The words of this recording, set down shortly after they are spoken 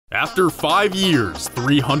After 5 years,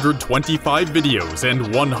 325 videos,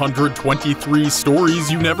 and 123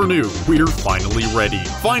 stories you never knew, we're finally ready.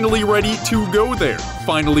 Finally ready to go there.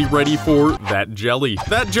 Finally ready for that jelly.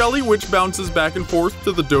 That jelly which bounces back and forth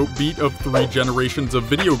to the dope beat of 3 generations of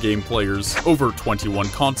video game players, over 21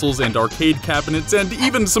 consoles and arcade cabinets, and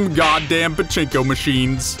even some goddamn pachinko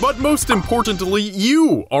machines. But most importantly,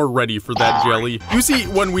 you are ready for that jelly. You see,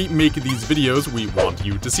 when we make these videos, we want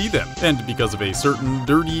you to see them. And because of a certain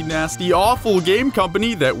dirty, nasty, awful game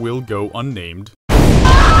company that will go unnamed,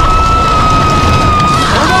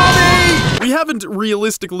 we haven't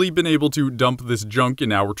realistically been able to dump this junk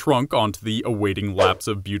in our trunk onto the awaiting laps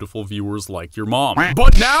of beautiful viewers like your mom.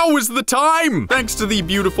 But now is the time! Thanks to the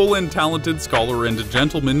beautiful and talented scholar and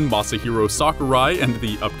gentleman Masahiro Sakurai and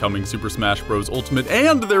the upcoming Super Smash Bros. Ultimate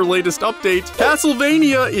and their latest update,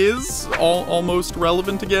 Castlevania is almost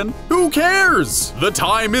relevant again. Who cares? The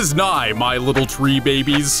time is nigh, my little tree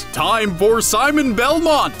babies. Time for Simon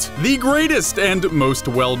Belmont, the greatest and most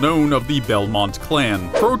well-known of the Belmont clan,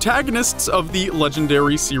 protagonists of the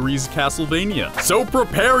legendary series Castlevania. So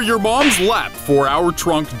prepare your mom's lap for our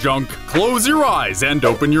trunk junk. Close your eyes and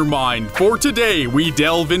open your mind, for today we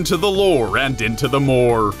delve into the lore and into the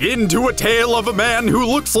more. Into a tale of a man who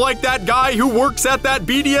looks like that guy who works at that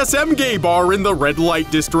BDSM gay bar in the red light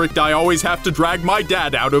district I always have to drag my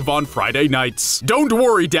dad out of on Friday nights. Don't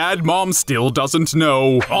worry, Dad, Mom still doesn't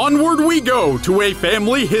know. Onward we go to a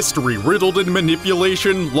family history riddled in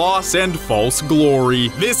manipulation, loss, and false glory.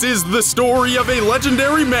 This is the story of a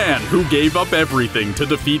legendary man who gave up everything to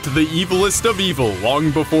defeat the evilest of evil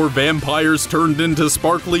long before vampires turned into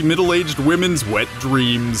sparkly middle-aged women's wet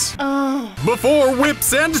dreams. Before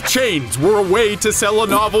whips and chains were a way to sell a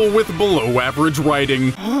novel with below-average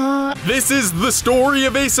writing. This is the story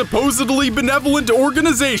of a supposedly benevolent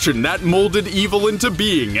organization that molded evil into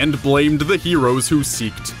being and blamed the heroes who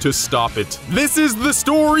seeked to stop it. This is the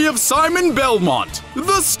story of Simon Belmont,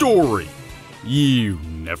 the story you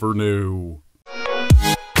never knew.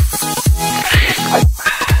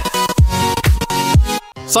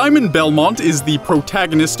 Simon Belmont is the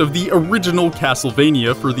protagonist of the original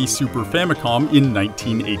Castlevania for the Super Famicom in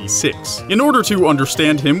 1986. In order to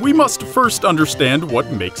understand him, we must first understand what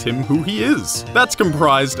makes him who he is. That's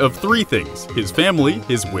comprised of 3 things: his family,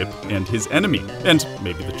 his whip, and his enemy. And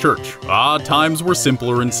maybe the church. Times were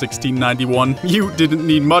simpler in 1691. You didn't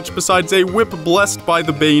need much besides a whip blessed by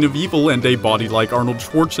the bane of evil and a body like Arnold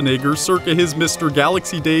Schwarzenegger circa his Mr.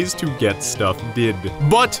 Galaxy days to get stuff did.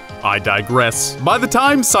 But I digress. By the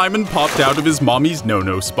time Simon popped out of his mommy's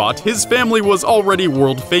no-no spot, his family was already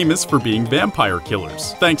world famous for being vampire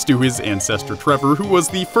killers, thanks to his ancestor Trevor, who was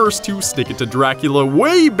the first to stick it to Dracula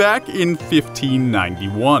way back in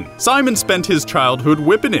 1591. Simon spent his childhood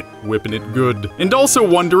whipping it good, and also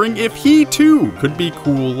wondering if he too could be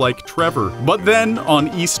cool like Trevor. But then, on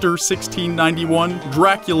Easter 1691,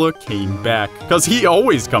 Dracula came back. Cause he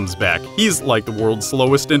always comes back. He's like the world's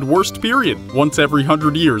slowest and worst period, once every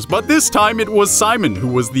 100 years, but this time it was Simon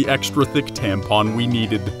who was the extra thick tampon we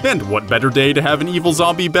needed. And what better day to have an evil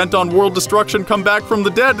zombie bent on world destruction come back from the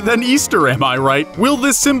dead than Easter, am I right? Will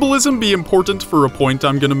this symbolism be important for a point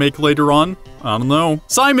I'm gonna make later on? I don't know.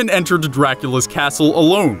 Simon entered Dracula's castle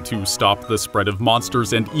alone to stop the spread of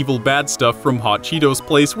monsters and evil bad stuff from Hot Cheeto's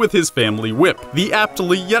place with his family whip, the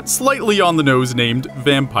aptly yet slightly on the nose named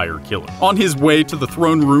Vampire Killer. On his way to the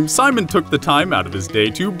throne room, Simon took the time out of his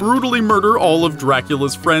day to brutally murder all of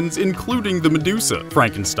Dracula's friends, including the Medusa,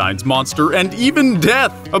 Frankenstein's monster, and even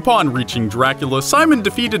death. Upon reaching Dracula, Simon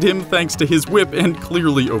defeated him thanks to his whip and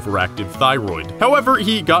clearly overactive thyroid. However,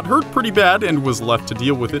 he got hurt pretty bad and was left to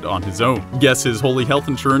deal with it on his own. Guess his holy health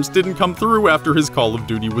insurance didn't come through after his Call of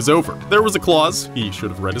Duty was over. There was a clause. He should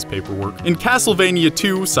have read his paperwork. In Castlevania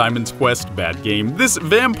 2, Simon's Quest, bad game, this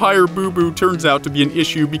vampire boo-boo turns out to be an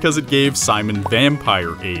issue because it gave Simon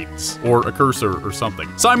vampire AIDS, or a cursor or something.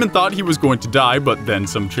 Simon thought he was going to die, but then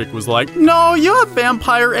some chick was like, "No, you have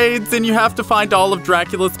vampire AIDS and you have to find all of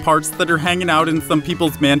Dracula's parts that are hanging out in some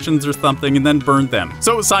people's mansions or something and then burn them."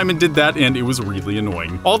 So Simon did that and it was really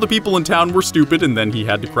annoying. All the people in town were stupid and then he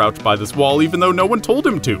had to crouch by this wall even though no one told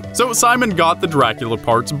him to. So Simon got the Dracula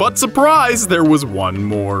parts, but surprise, there was one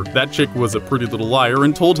more. That chick was a pretty little liar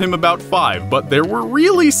and told him about 5, but there were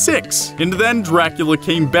really 6. And then Dracula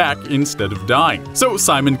came back instead of dying. So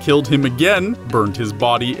Simon killed him again, burned his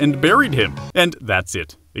body, and buried him. And that's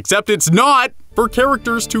it. Except it's not! For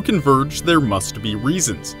characters to converge, there must be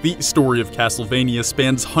reasons. The story of Castlevania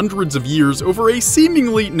spans hundreds of years over a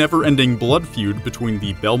seemingly never-ending blood feud between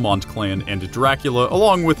the Belmont clan and Dracula,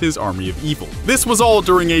 along with his army of evil. This was all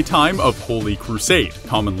during a time of Holy Crusade,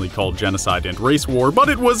 commonly called genocide and race war, but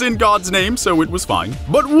it was in God's name, so it was fine.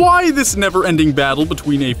 But why this never-ending battle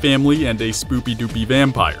between a family and a spoopy-doopy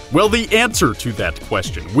vampire? Well, the answer to that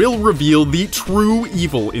question will reveal the true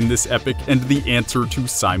evil in this epic and the answer to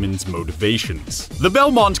Simon's motivations. The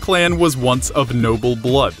Belmont clan was once of noble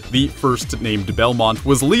blood. The first named Belmont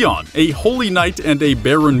was Leon, a holy knight and a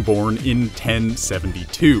baron born in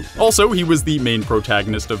 1072. Also, he was the main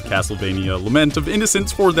protagonist of Castlevania Lament of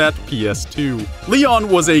Innocence for that PS2. Leon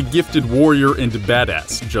was a gifted warrior and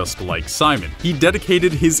badass, just like Simon. He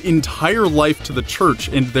dedicated his entire life to the church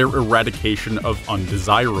and their eradication of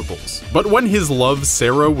undesirables. But when his love,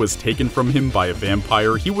 Sarah, was taken from him by a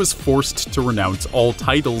vampire, he was forced to renounce all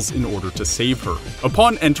titles in order to save her.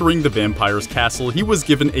 Upon entering the vampire's castle, he was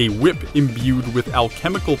given a whip imbued with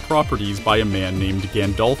alchemical properties by a man named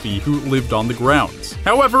Gandolfi who lived on the grounds.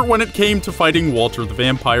 However, when it came to fighting Walter the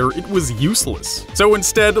vampire, it was useless. So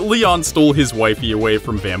instead, Leon stole his wifey away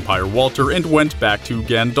from Vampire Walter and went back to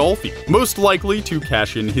Gandolfi, most likely to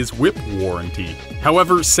cash in his whip warranty.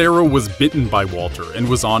 However, Sarah was bitten by Walter and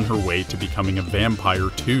was on her way to becoming a vampire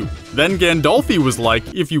too. Then Gandolfi was like,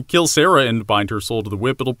 if you kill Sarah and bind her soul to the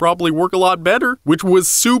whip, it'll probably work a lot better, which was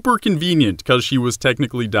super convenient because she was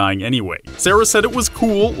technically dying anyway. Sarah said it was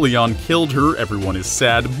cool, Leon killed her, everyone is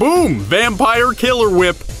sad, boom! Vampire killer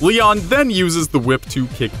whip! Leon then uses the whip to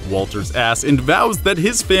kick Walter's ass and vows that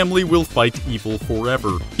his family will fight evil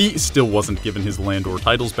forever. He still wasn't given his land or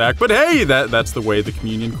titles back, but hey, that's the way the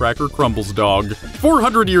communion cracker crumbles, dog.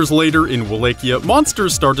 400 years later in Wallachia,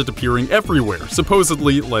 monsters started appearing everywhere,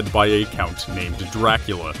 supposedly led by a count named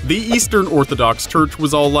Dracula. The Eastern Orthodox Church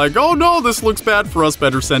was all like, oh no, this looks bad for us,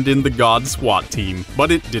 better send in the God SWAT team.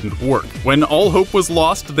 But it didn't work. When all hope was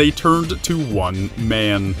lost, they turned to one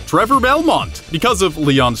man, Trevor Belmont. Because of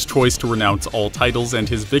Leon's choice to renounce all titles and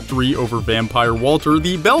his victory over Vampire Walter,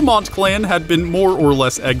 the Belmont clan had been more or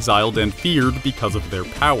less exiled and feared because of their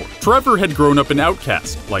power. Trevor had grown up an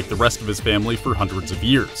outcast, like the rest of his family, for hundreds of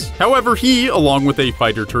years. However, he, along with a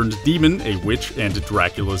fighter-turned-demon, a witch, and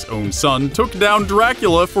Dracula's own son, took down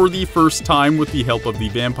Dracula for the first time with the help of the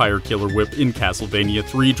vampire killer whip in Castlevania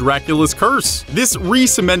 3 Dracula's Curse. This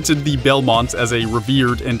re-cemented the Belmonts as a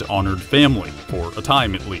revered and honored family, for a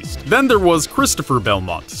time at least. Then there was Christopher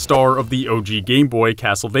Belmont, star of the OG Game Boy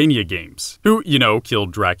Castlevania games, who, you know,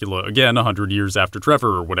 killed Dracula again 100 years after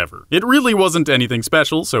Trevor or whatever. It really wasn't anything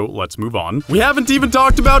special, so let's move on. We haven't even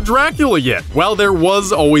talked about Dracula yet. While there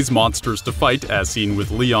was always monsters to fight, as seen with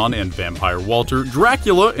Leon and Vampire Walter,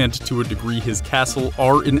 Dracula, and to a degree his castle,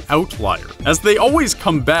 are an outlier, as they always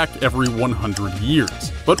come back every 100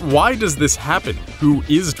 years. But why does this happen? Who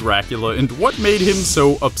is Dracula, and what made him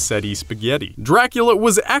so upsetty spaghetti? Dracula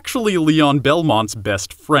was actually Leon Belmont's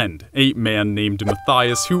best friend, a man named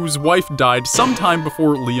Matthias whose wife died sometime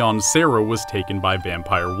before Leon's Sarah was taken by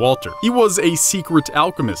Vampire Walter. He was a secret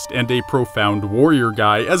alchemist and a profound warrior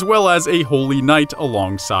guy, as well as a holy knight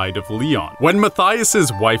alongside of Leon. When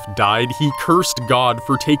Matthias's wife died, he cursed God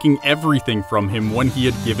for taking everything from him when he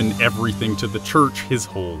had given everything to the church his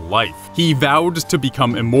whole life. He vowed to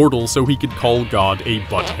become immortal so he could call God a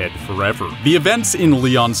butthead forever. The events in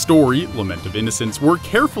Leon's story, Lament of Innocence, were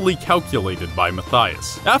carefully calculated by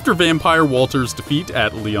Matthias. After Vampire Walter's defeat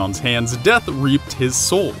at Leon's hands, death reaped his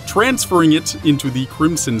soul, transferring it into the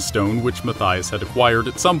Crimson Stone which Matthias had acquired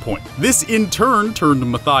at some point. This in turn turned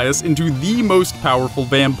Matthias into the most powerful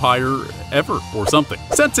vampire ever, or something.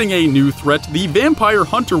 Sensing a new threat, the Vampire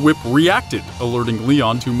Hunter Whip reacted, alerting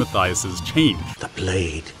Leon to Matthias's change. The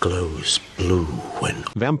blade glows blue when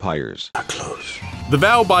vampires are close. The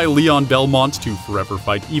vow by Leon Belmont to forever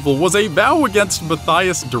fight evil was a vow against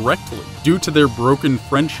Matthias directly, due to their broken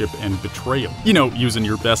friendship and betrayal. You know, using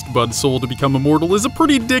your best bud's soul to become immortal is a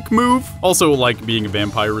pretty dick move. Also, like, being a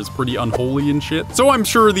vampire is pretty unholy and shit. So I'm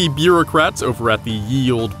sure the bureaucrats over at the ye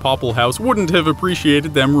old Popple House wouldn't have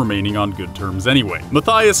appreciated them remaining on good terms anyway.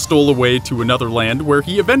 Matthias stole away to another land where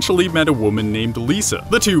he eventually met a woman named Lisa.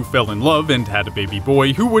 The two fell in love and had a baby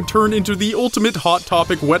boy who would turn into the ultimate Hot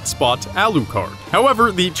Topic wet spot, Alucard.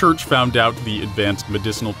 However, the church found out the advanced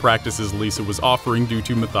medicinal practices Lisa was offering due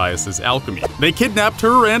to Matthias's alchemy. They kidnapped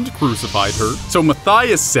her and crucified her. So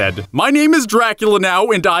Matthias said, "My name is Dracula now,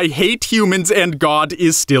 and I hate humans, and God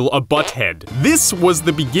is still a butthead." This was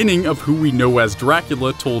the beginning of who we know as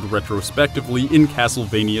Dracula, told retrospectively in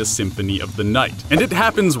Castlevania Symphony of the Night. And it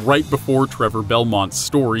happens right before Trevor Belmont's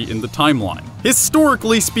story in the timeline.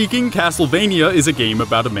 Historically speaking, Castlevania is a game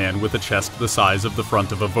about a man with a chest just the size of the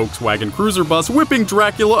front of a Volkswagen cruiser bus, whipping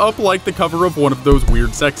Dracula up like the cover of one of those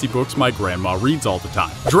weird sexy books my grandma reads all the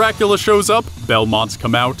time. Dracula shows up, Belmonts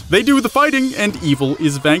come out, they do the fighting, and evil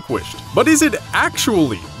is vanquished. But is it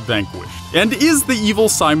actually vanquished? And is the evil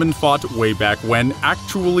Simon fought way back when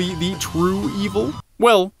actually the true evil?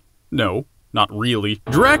 Well, no. Not really.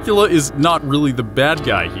 Dracula is not really the bad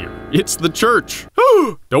guy here. It's the church.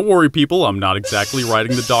 Don't worry, people, I'm not exactly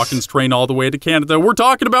riding the Dawkins train all the way to Canada. We're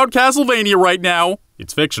talking about Castlevania right now.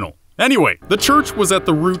 It's fictional. Anyway, the church was at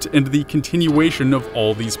the root and the continuation of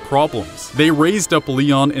all these problems. They raised up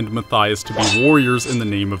Leon and Matthias to be warriors in the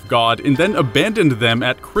name of God, and then abandoned them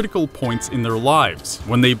at critical points in their lives,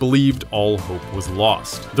 when they believed all hope was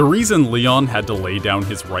lost. The reason Leon had to lay down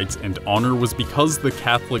his rights and honor was because the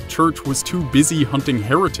Catholic Church was too busy hunting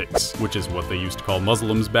heretics, which is what they used to call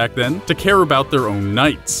Muslims back then, to care about their own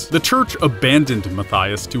knights. The church abandoned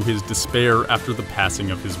Matthias to his despair after the passing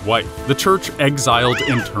of his wife. The church exiled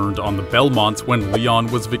and turned on the Belmonts when Leon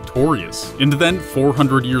was victorious. And then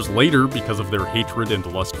 400 years later, because of their hatred and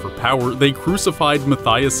lust for power, they crucified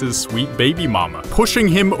Matthias's sweet baby mama, pushing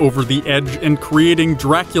him over the edge and creating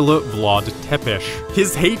Dracula Vlad Tepes.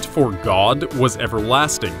 His hate for God was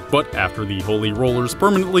everlasting, but after the Holy Rollers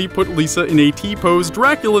permanently put Lisa in a T-pose,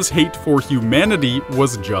 Dracula's hate for humanity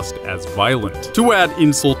was just as violent. To add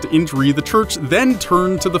insult to injury, the church then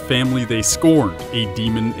turned to the family they scorned, a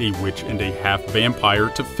demon, a witch, and a half-vampire,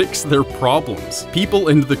 to fix their problems. People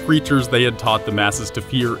and the creatures they had taught the masses to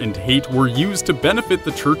fear and hate were used to benefit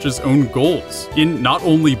the church's own goals, in not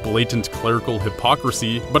only blatant clerical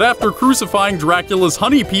hypocrisy, but after crucifying Dracula's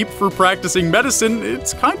honeypeep for practicing medicine,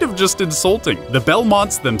 it's kind of just insulting. The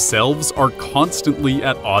Belmonts themselves are constantly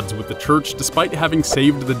at odds with the church, despite having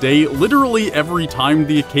saved the day literally every time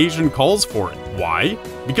the occasion calls for it. Why?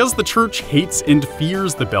 Because the church hates and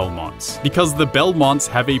fears the Belmonts. Because the Belmonts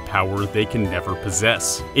have a power they can never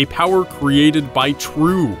possess. A power created by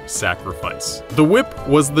true sacrifice. The whip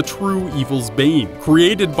was the true evil's bane,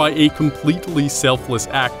 created by a completely selfless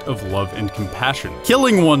act of love and compassion.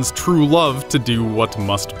 Killing one's true love to do what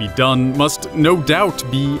must be done must no doubt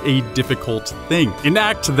be a difficult thing. An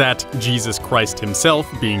act that Jesus Christ himself,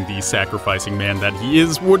 being the sacrificing man that he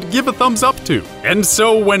is, would give a thumbs up to. And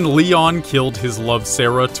so when Leon killed his love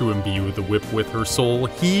Sarah to imbue the whip with her soul,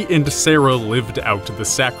 he and Sarah lived out the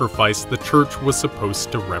sacrifice the church was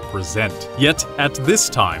supposed to represent. Yet, at this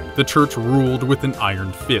time, the church ruled with an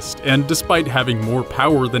iron fist, and despite having more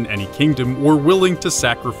power than any kingdom, were willing to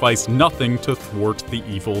sacrifice nothing to thwart the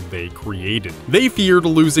evil they created. They feared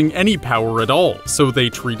losing any power at all, so they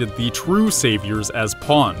treated the true saviors as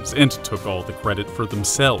pawns, and took all the credit for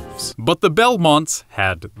themselves. But the Belmonts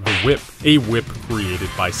had the whip, a whip created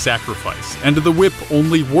by sacrifice, and the whip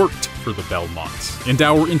only worked for the Belmonts, and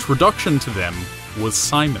our introduction to them was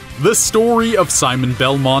Simon. The story of Simon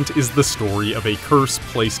Belmont is the story of a curse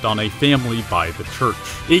placed on a family by the church.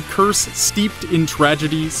 A curse steeped in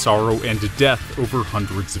tragedy, sorrow, and death over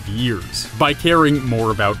hundreds of years. By caring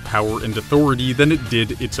more about power and authority than it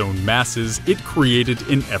did its own masses, it created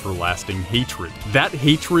an everlasting hatred. That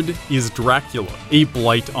hatred is Dracula, a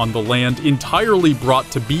blight on the land entirely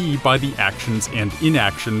brought to be by the actions and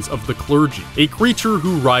inactions of the clergy. A creature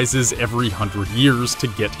who rises every 100 years to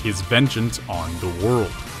get his vengeance on the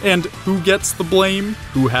world. And who gets the blame?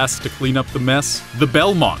 Who has to clean up the mess? The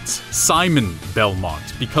Belmonts. Simon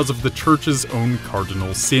Belmont, because of the church's own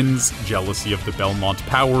cardinal sins, jealousy of the Belmont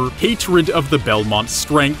power, hatred of the Belmont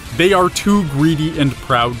strength. They are too greedy and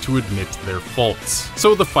proud to admit their faults.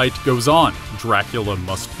 So the fight goes on. Dracula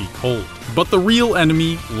must be culled. But the real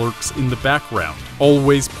enemy lurks in the background,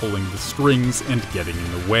 always pulling the strings and getting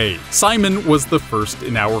in the way. Simon was the first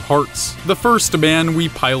in our hearts, the first man we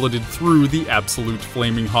piloted through the absolute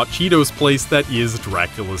flaming hot Cheetos place that is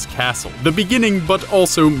Dracula's castle. The beginning but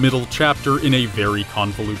also middle chapter in a very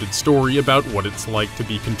convoluted story about what it's like to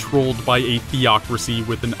be controlled by a theocracy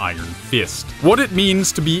with an iron fist. What it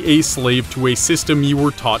means to be a slave to a system you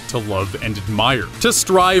were taught to love and admire. To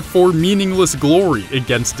strive for meaningless glory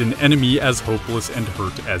against an enemy as hopeless and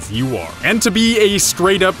hurt as you are. And to be a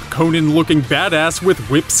straight-up Conan-looking badass with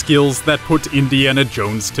whip skills that put Indiana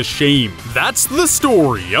Jones to shame. That's the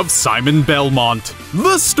story of Simon Belmont.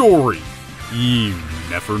 The story you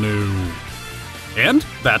never knew. And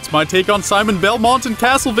that's my take on Simon Belmont and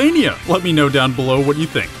Castlevania. Let me know down below what you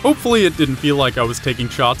think. Hopefully it didn't feel like I was taking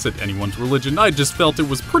shots at anyone's religion. I just felt it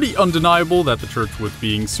was pretty undeniable that the church was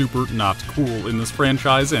being super not cool in this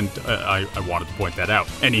franchise, and I wanted to point that out.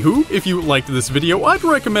 Anywho, if you liked this video, I'd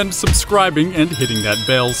recommend subscribing and hitting that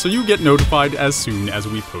bell so you get notified as soon as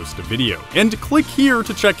we post a video. And click here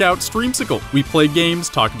to check out Treesicle. We play games,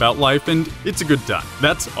 talk about life, and it's a good time.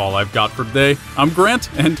 That's all I've got for today. I'm Grant,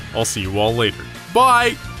 and I'll see you all later.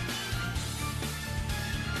 Bye!